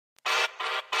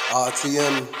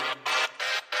RTM,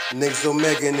 Nigz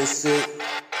Omega in this shit.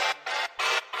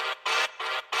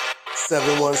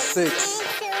 716.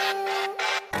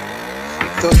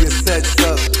 Throw your sets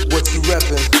up, what you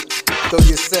reppin'? Throw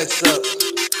your sets up,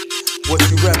 what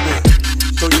you reppin'?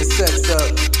 Throw your sets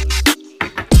up,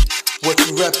 what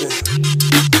you reppin'?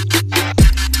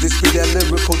 This be that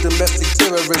lyrical domestic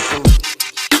terrorism.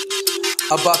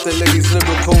 About the ladies'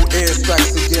 lyrical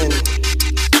airstrikes again.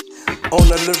 On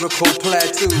a lyrical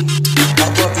plateau,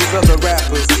 above these other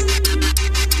rappers.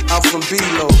 I'm from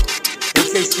B-Lo, in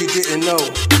case you didn't know.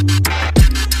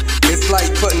 It's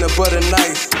like putting a butter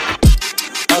knife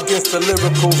against a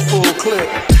lyrical full clip.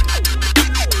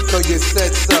 So your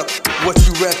sets up, what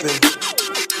you reppin'?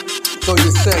 So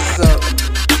your sets up,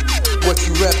 what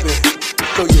you reppin'?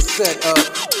 So your set up,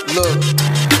 look.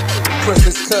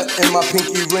 Princess cut in my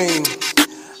pinky ring.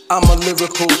 I'm a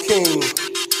lyrical king.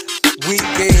 Weak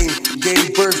game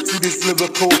gave birth to these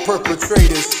lyrical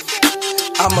perpetrators.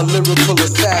 I'm a lyrical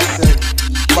assassin.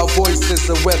 My voice is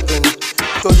a weapon.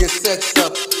 Throw your sets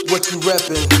up, what you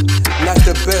reppin'? Not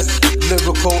the best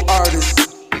lyrical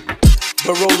artist,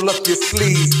 but roll up your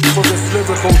sleeves for this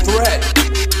lyrical threat,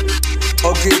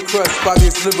 or get crushed by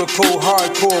this lyrical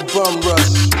hardcore bum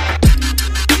rush.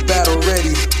 Battle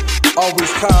ready,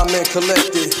 always calm and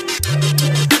collected,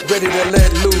 ready to let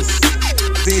loose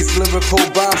these lyrical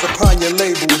bombs upon your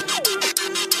label.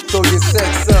 Throw your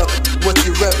sets up, what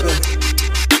you reppin'?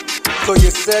 Throw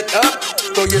your set up,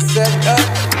 throw your set up,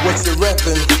 what you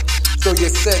reppin'? Throw your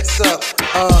sets up,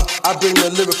 I bring the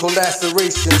lyrical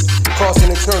lacerations, causing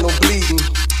internal bleeding,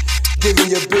 giving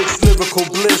your bitch lyrical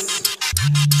bliss.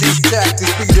 These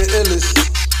tactics be the illest.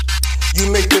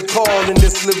 You make the call in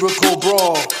this lyrical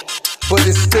brawl, but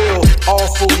it's still all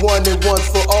for one and one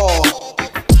for all.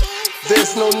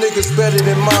 There's no niggas better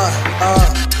than mine,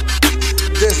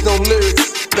 there's no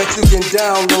lyrics that you can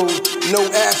download, no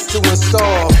apps to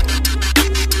install.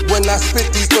 When I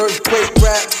spit these earthquake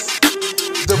raps,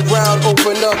 the ground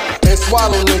open up and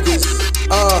swallow niggas.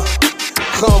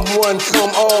 Come one,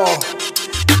 come all.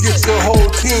 Get your whole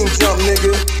team jump,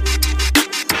 nigga.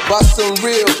 By some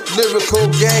real lyrical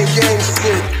gang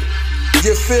shit.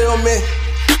 You feel me?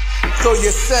 Throw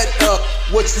your set up,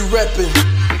 what you reppin'?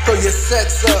 Throw your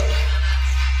sets up,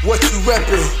 what you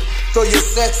reppin'? Throw your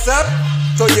sets up,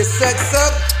 throw your sets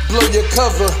up. Blow your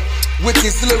cover with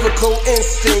these lyrical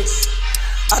instincts.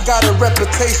 I got a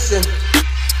reputation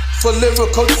for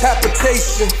lyrical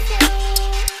capitation.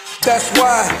 That's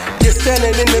why you're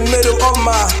standing in the middle of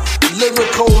my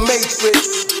lyrical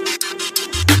matrix.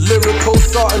 Lyrical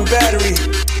salt and battery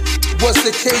was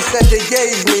the case that they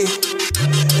gave me.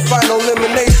 Final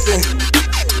elimination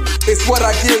is what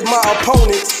I give my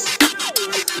opponents.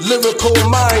 Lyrical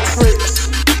mind tricks.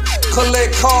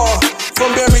 Collect call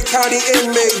from every county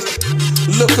inmate.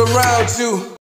 Look around you.